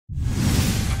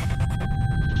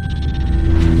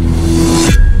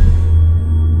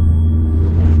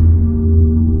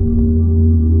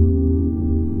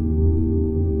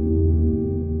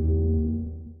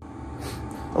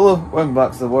welcome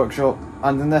back to the workshop,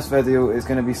 and in this video it's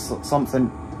going to be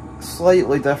something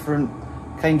slightly different,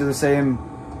 kind of the same,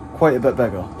 quite a bit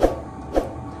bigger.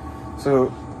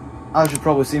 So, as you've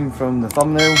probably seen from the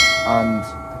thumbnail and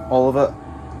all of it,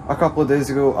 a couple of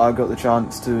days ago I got the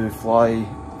chance to fly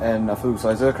in a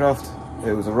full-size aircraft.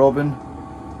 It was a Robin.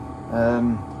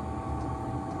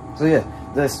 So yeah,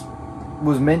 this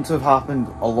was meant to have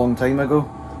happened a long time ago,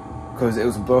 because it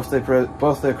was a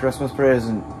birthday Christmas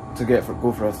present to go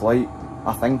for a flight.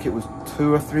 I think it was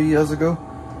 2 or 3 years ago,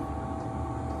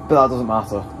 but that doesn't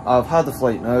matter. I've had the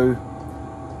flight now.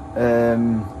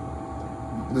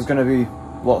 There's going to be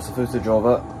lots of footage of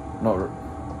it.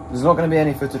 There's not going to be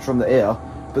any footage from the air,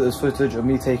 but there's footage of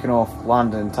me taking off,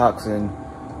 landing, taxiing,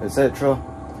 etc.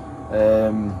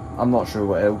 I'm not sure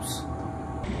what else.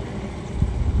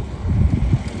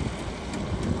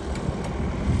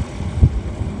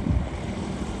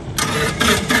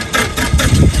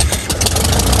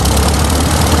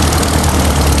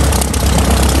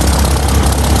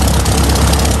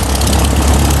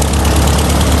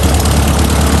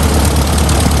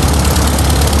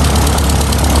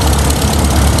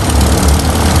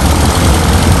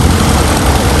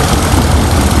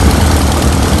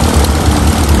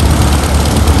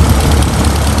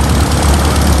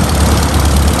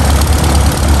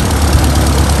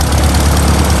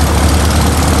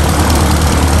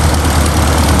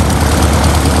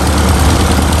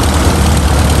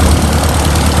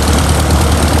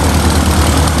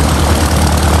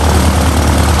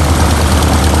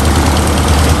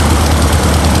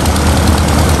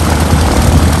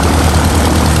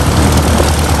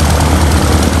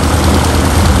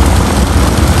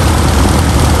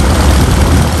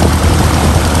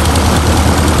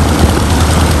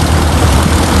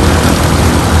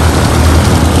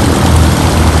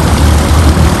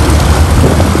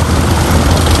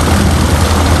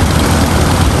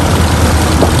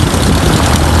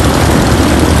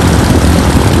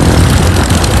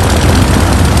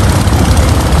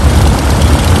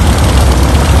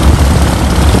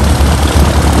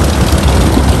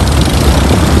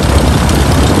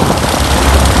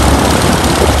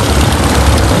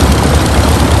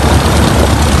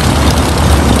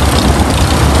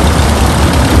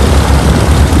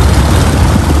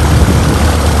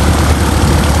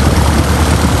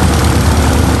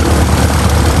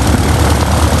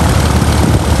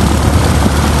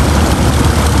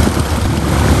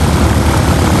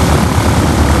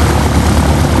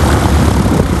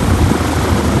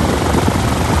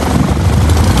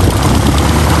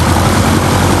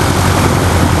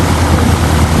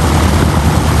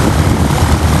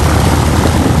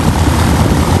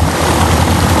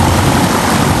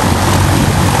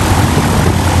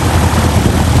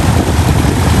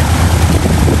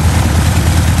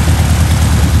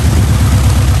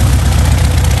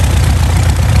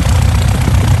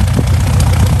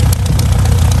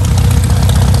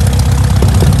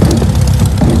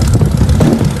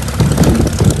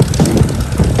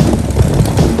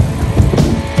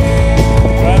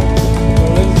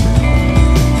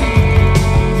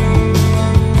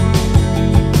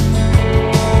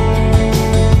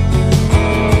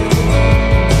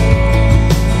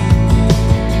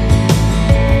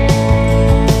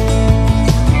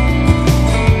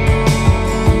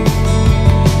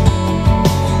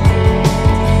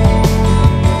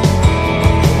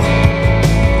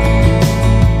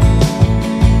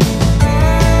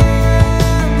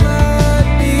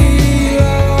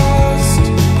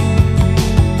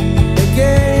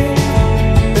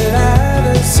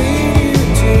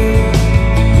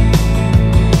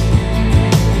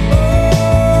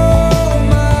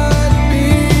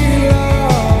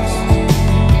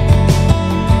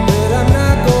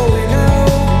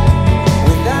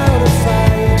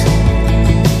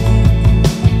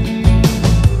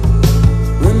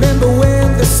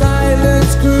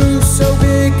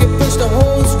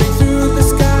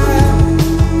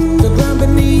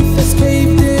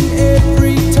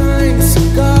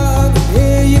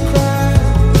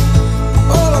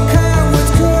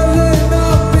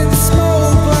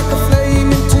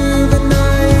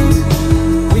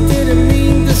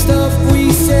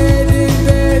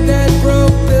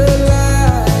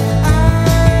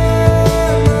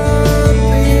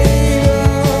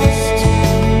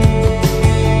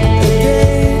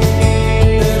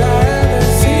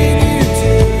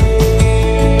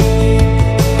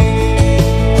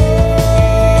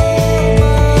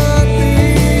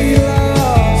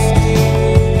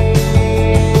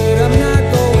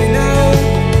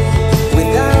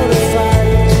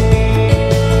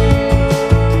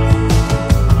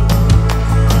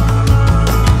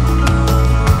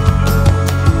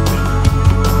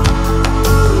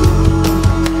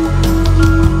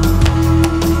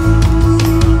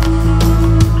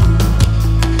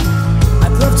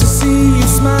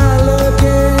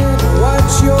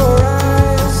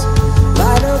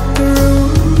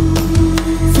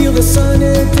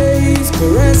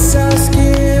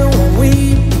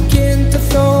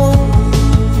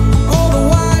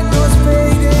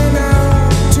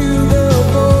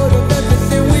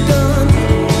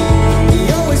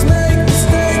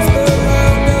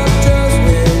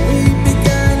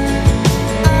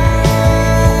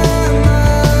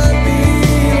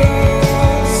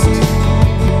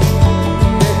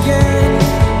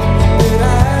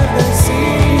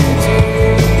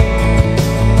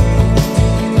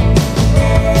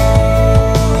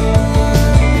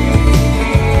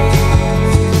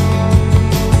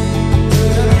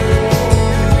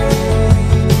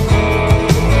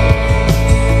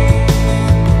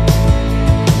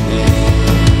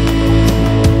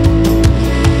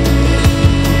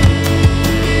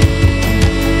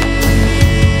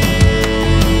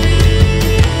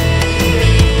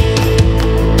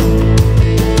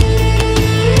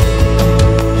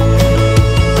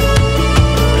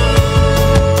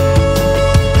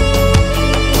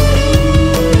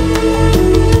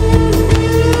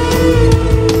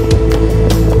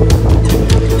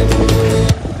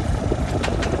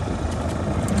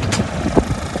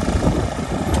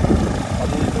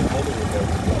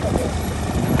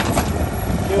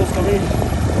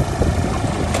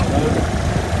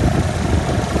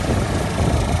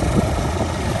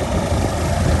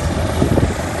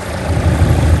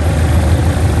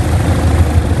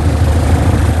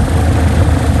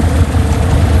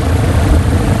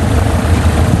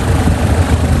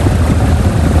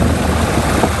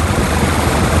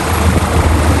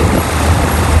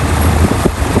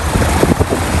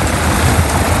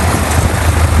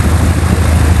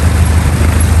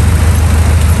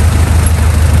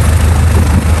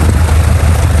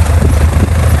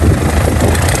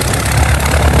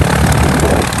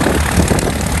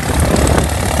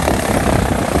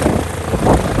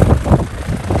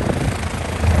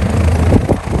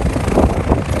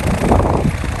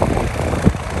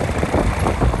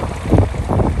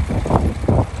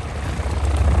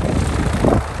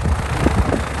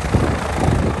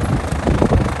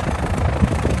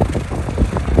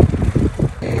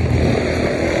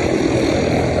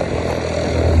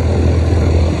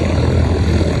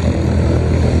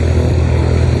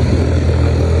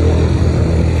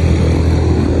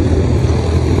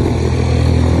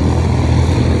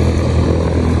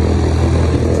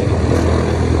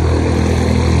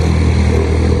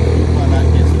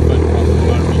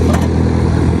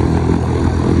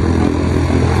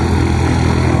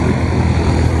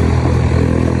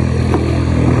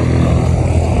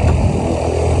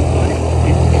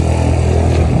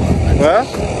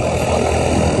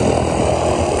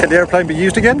 Can the airplane be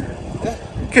used again? Yeah.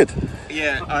 Good.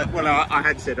 Yeah, well, I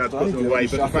had said I'd put them away,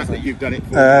 but the fact that you've done it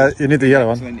for you need the yellow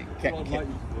one. Yeah,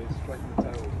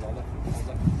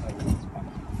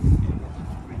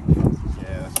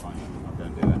 that's fine. I'll go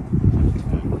and do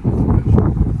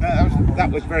that.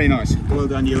 That was very nice. Well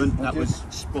done, Ewan. That was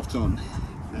spot on.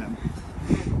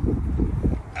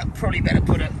 I'd probably better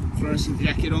put a fluorescent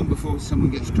jacket on before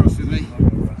someone gets cross with me.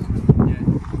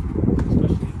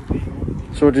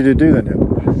 So what did you do then, Neil?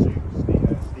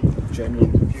 General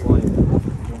flying.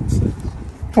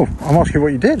 Oh, I'm asking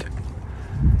what you did.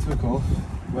 Took off,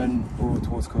 went over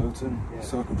towards Coylton,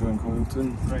 circled around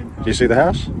Coylton. Did you see the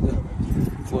house? Yeah.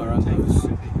 Flew around the house.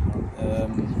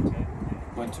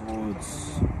 Went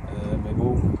towards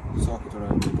Maybole, circled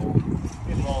around Maybole.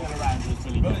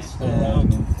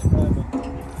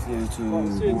 Flew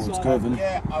towards Govan,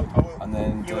 and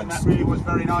then Ewan, that really was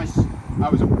very nice.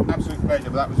 That was an absolute pleasure,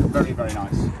 but that was very, very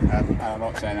nice. And I'm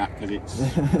not saying that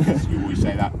because you always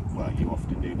say that, well, you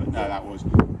often do, but no, that was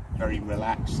very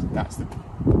relaxed. You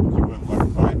weren't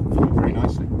worried by it. You did very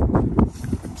nicely.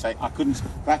 I couldn't,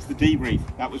 that's the debrief.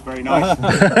 That was very nice. Into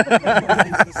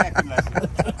the second lesson.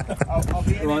 I'll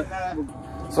be in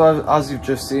So as you've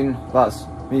just seen, that's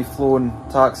me flown,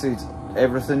 taxied,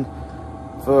 everything.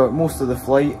 For most of the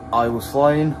flight, I was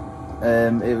flying.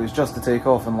 It was just the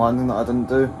takeoff and landing that I didn't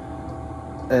do.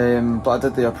 But I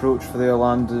did the approach for the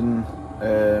landing,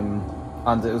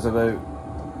 and it was about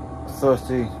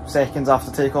 30 seconds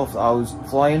after takeoff that I was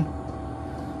flying.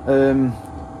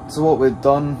 So what we'd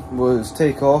done was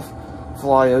take off,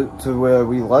 fly out to where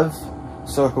we live,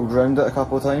 circled round it a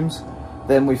couple of times.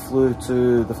 Then we flew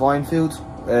to the flying field,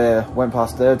 went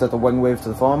past there, did a wing wave to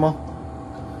the farmer.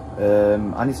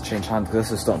 I need to change hand because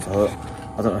this is starting to hurt.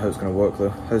 I don't know how it's going to work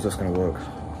though. How's this going to work?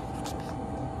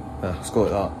 Yeah, let's go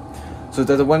like that. So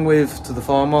did a wing wave to the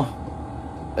farmer,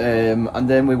 and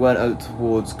then we went out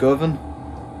towards Govan,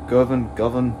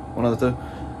 one of the two.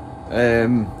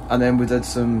 And then we did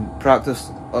some practice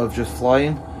of just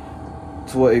flying.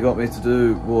 So what he got me to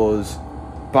do was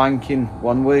banking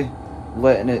one way,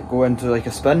 letting it go into like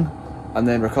a spin, and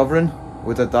then recovering.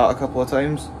 We did that a couple of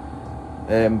times,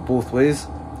 both ways.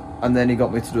 And then he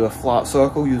got me to do a flat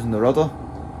circle using the rudder.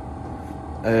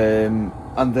 And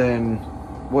then,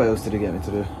 what else did he get me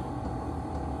to do?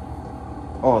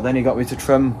 Oh, then he got me to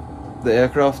trim the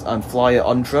aircraft and fly it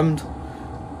untrimmed,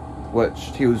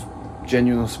 which he was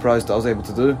genuinely surprised that I was able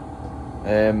to do.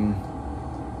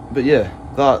 But yeah,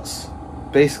 that's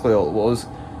basically all it was.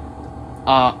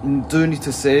 I do need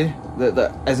to say that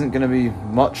there isn't going to be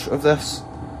much of this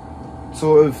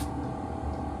sort of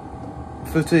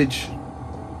footage,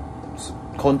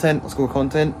 content, let's go with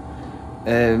content,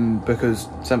 because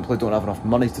simply don't have enough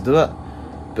money to do it.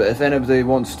 But if anybody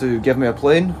wants to give me a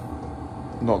plane,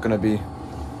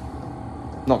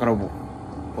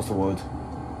 what's the word?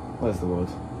 Where's the word?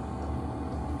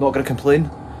 Not gonna complain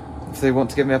if they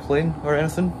want to give me a plane or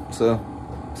anything. So, if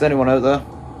there's anyone out there,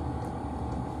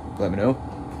 let me know.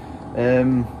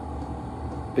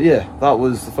 But yeah, that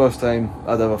was the first time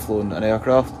I'd ever flown an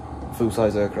aircraft,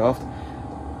 full-size aircraft.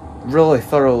 Really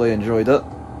thoroughly enjoyed it,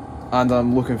 and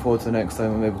I'm looking forward to the next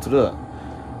time I'm able to do it.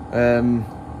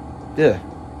 Yeah,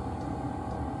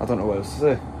 I don't know what else to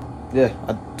say. Yeah,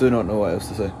 I do not know what else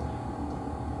to say.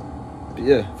 But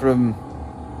yeah, from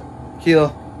here,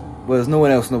 where there's no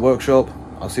one else in the workshop,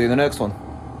 I'll see you in the next one.